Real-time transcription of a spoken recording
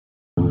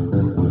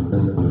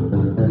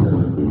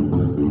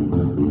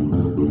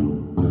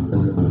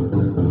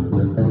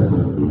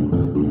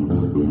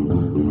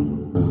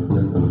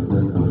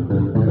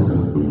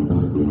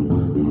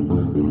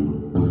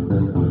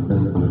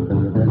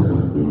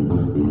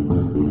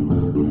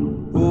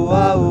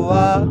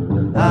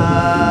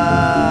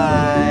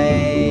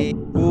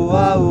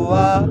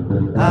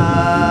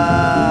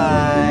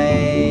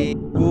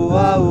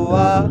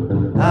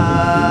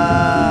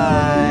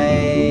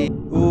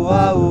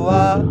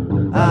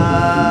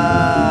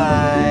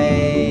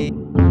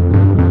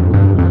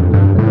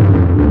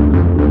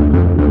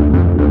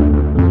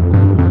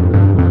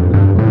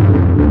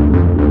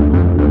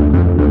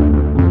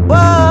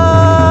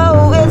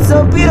Whoa, it's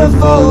so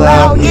beautiful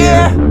out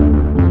here.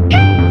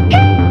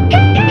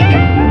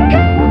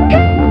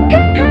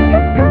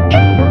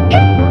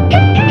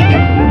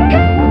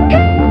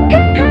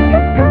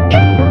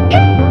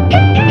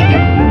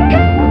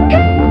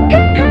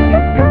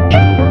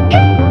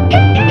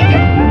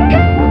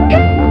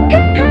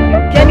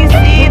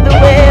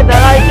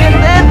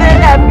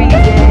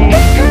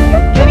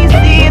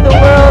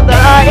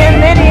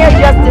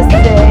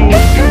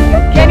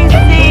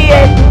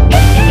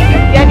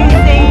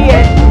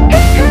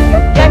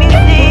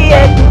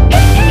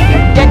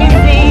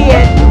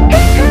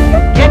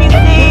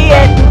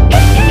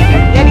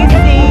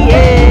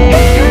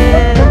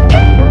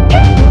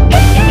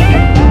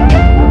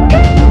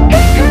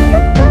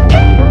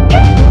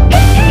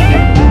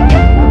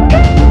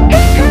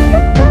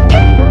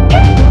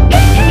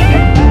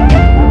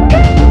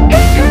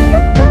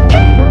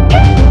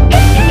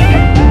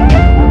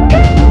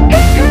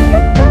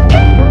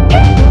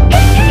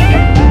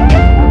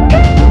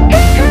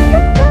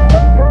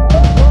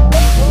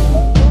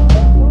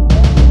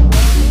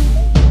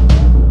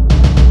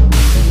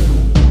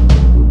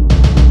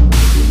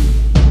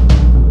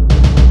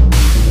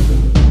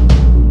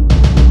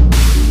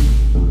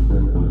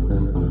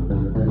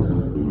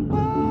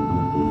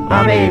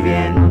 I'm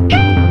avian.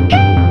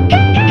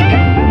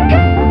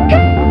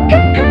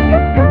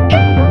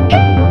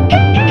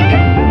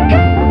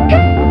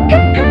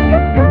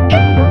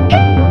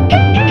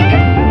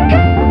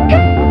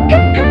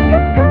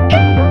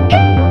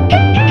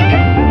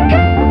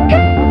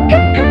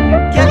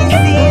 Can you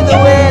see the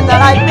way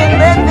that I've been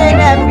living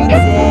every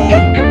day?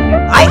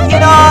 I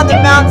hit all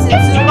the mountains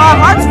to my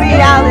heart's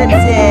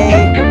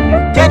reality.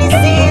 Can you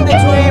see the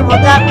dream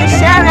world that we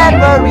share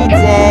every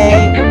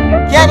day?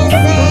 Can you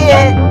see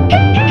it?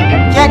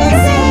 Can you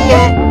see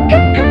it?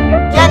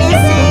 Can you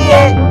see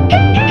it?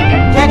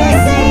 Can you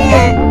see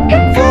it?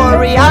 For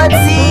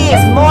reality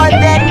is more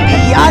than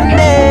beyond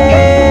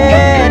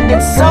it.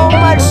 It's so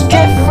much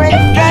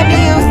different than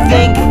you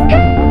think.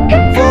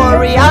 For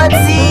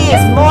reality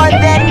is more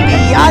than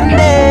beyond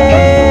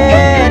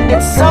it.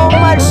 It's so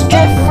much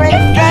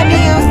different than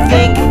you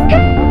think.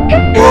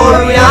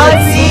 For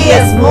reality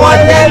is more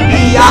than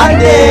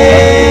beyond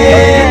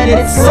it.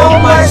 It's so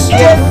much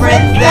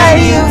different than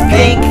you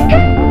think.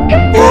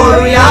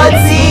 For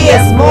reality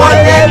is more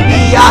than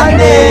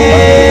beyond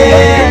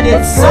it.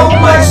 It's so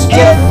much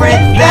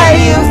different than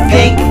you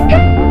think.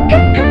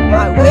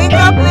 I wake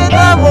up in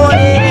the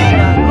morning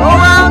and I go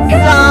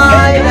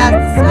outside as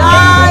the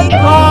sky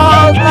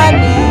calls my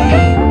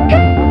name,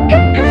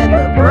 and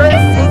the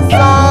birds sing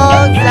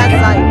songs as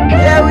I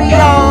carry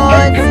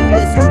on to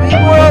this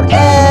dream world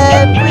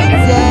every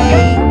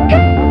day.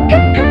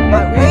 I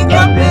wake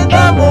up in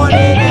the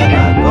morning and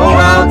I go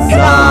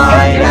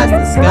outside as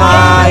the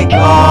sky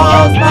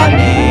calls my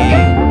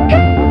name,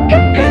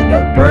 and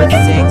the birds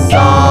sing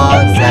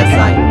songs as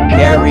I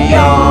carry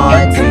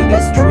on to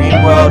this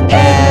dream world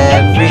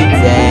every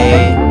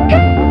day.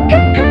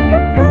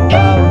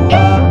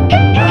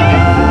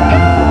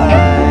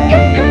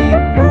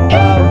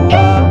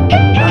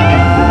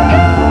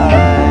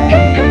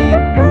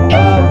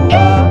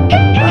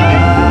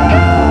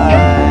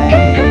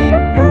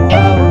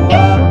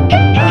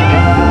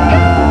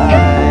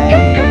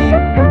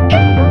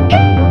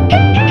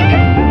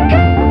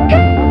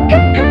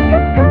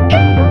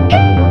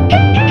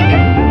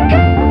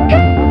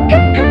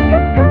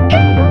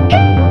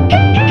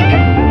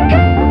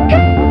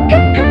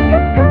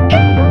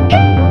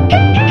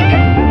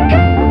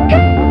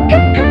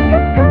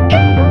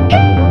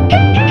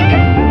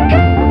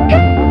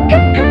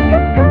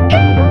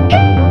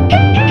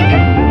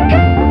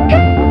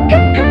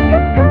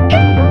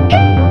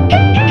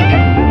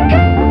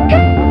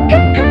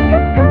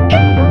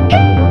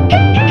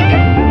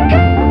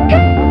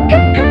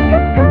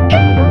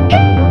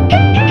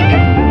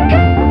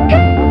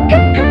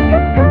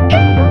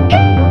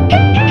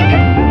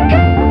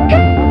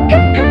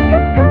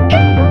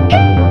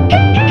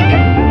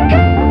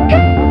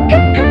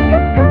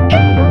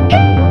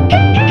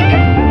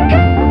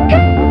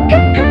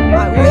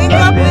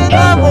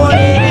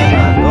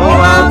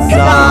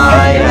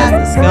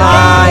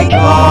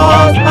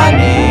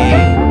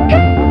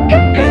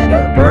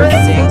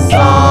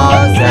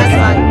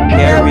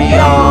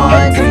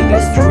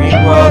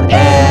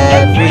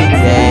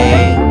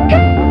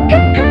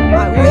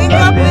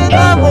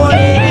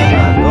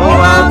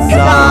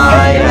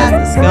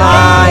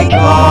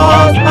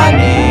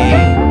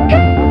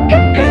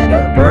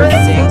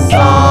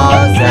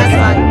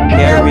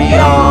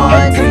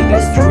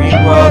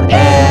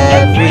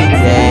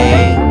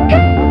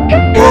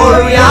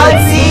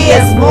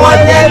 More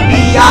than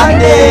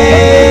beyond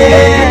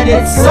it.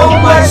 It's so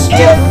much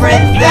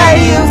different than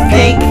you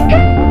think.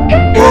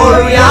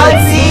 For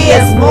reality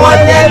is more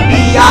than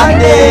beyond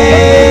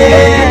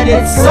it.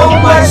 It's so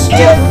much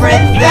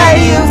different than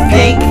you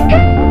think.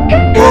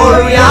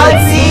 For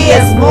reality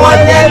is more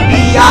than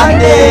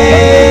beyond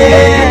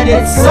it.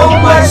 It's so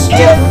much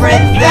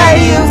different than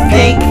you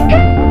think.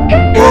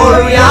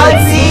 For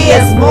reality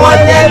is more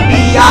than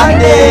beyond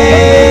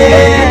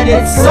it.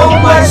 It's so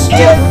much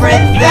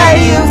different than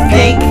you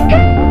think.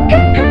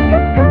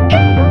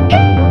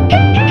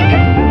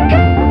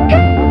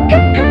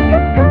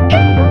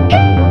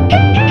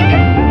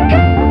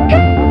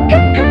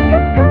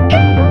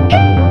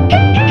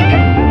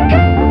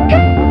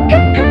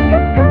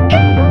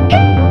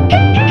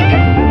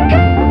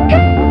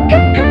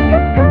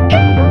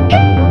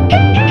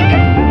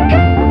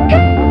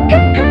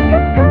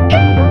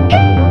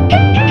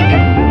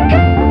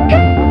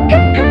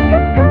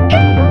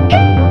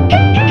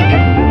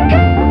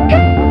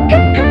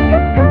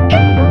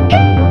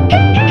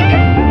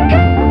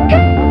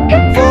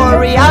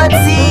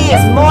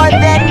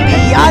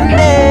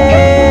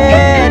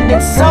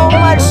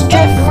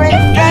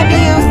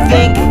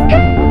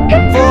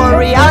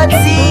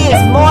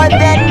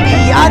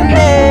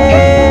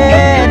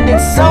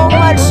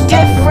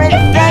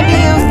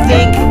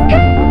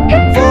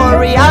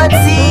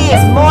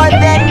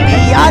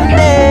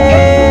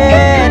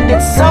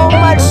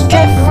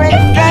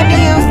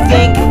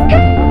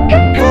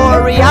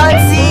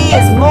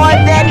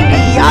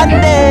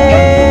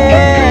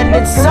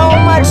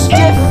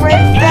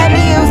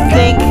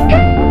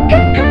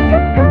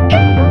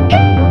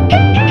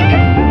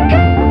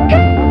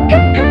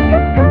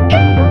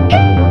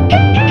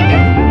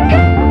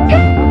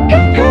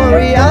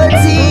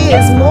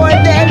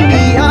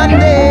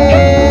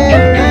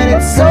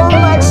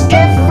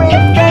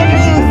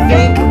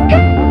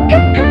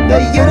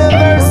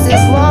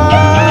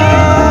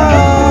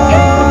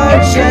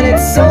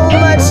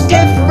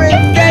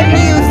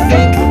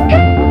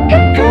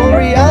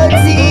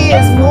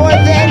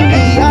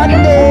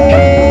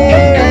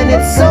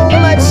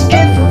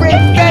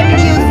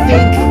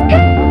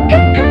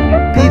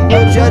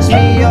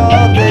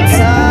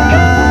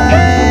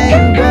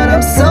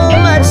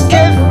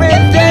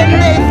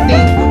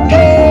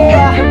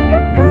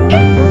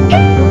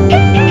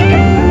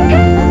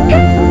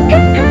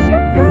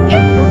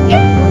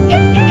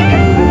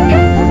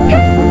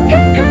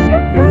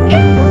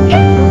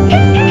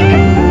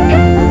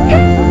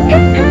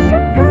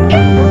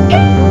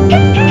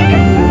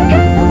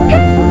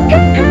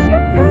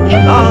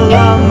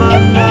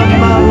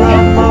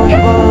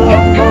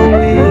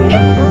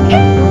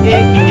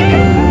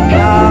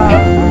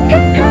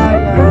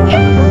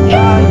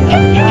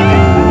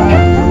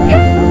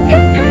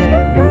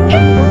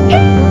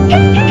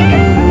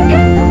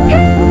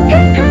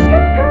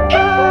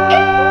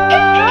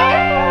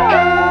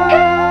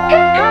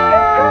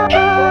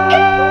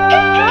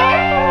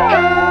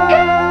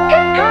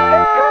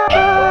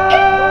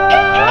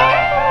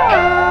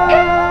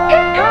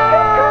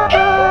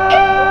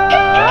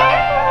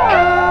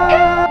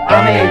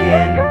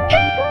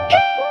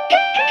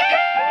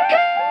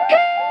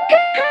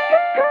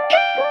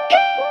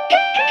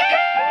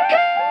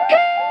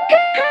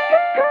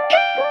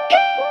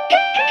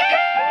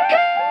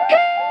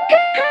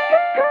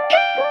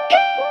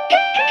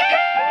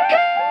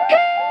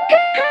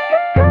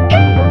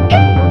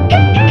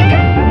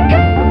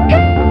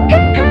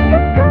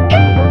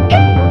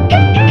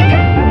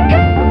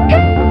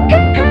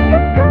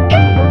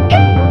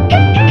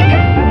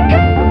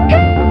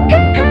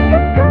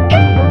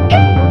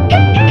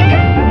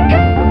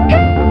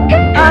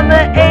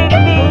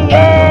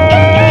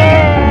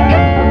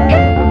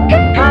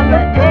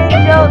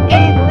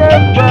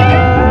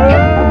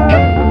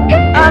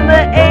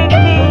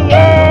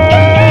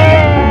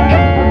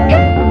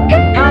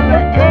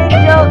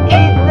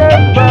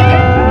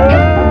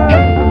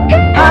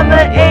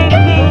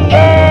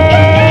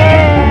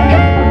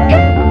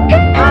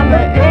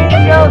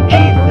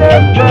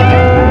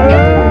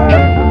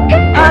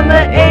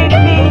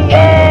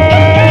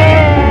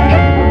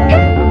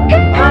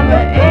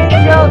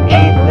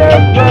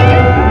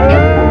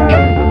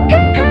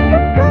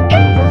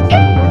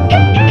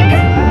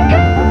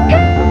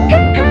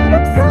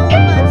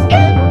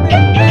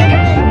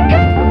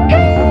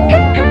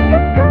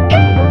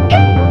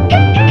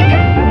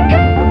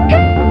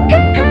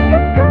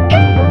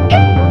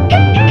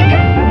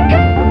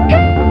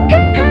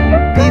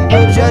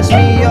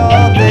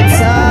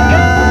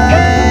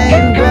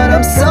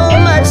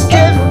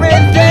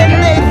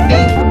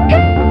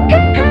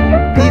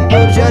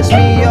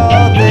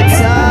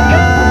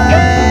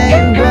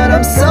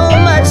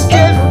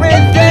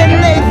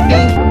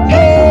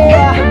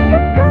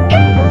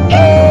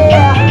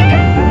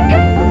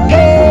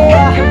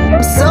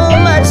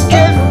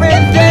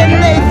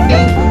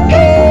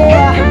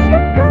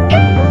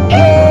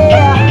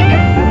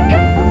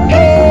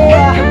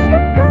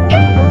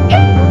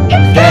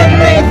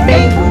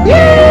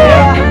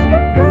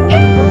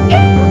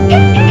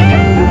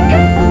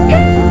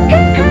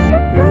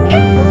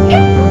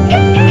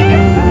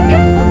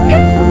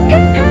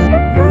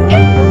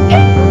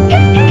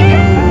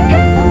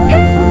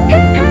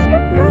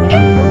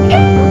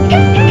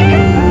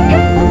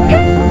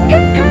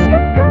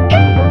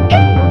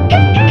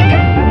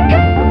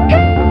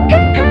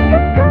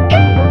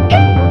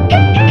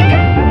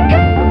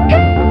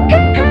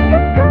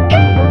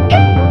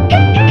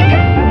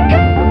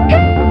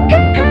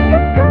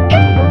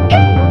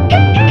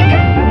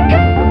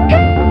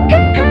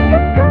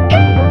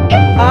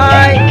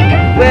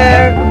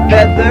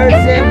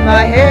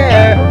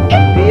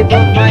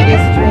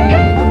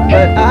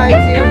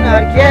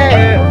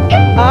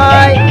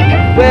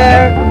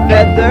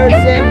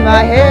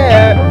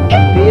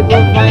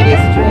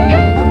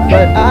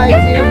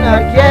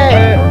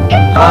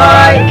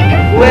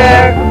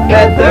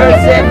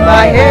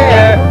 my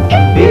hair.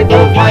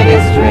 People find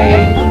it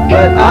strange,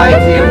 but I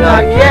do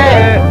not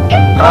care.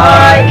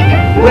 I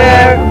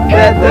wear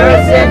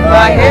feathers in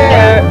my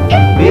hair.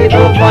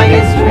 People find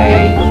it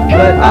strange,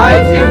 but I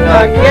do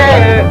not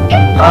care.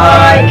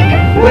 I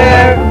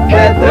wear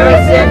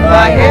feathers in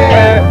my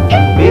hair.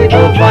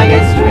 People find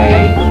it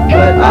strange,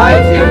 but I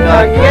do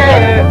not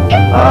care.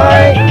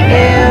 I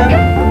am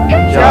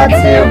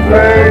Johnson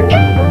Bird,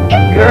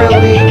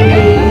 girly me,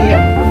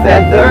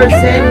 feathers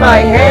in my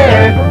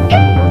hair.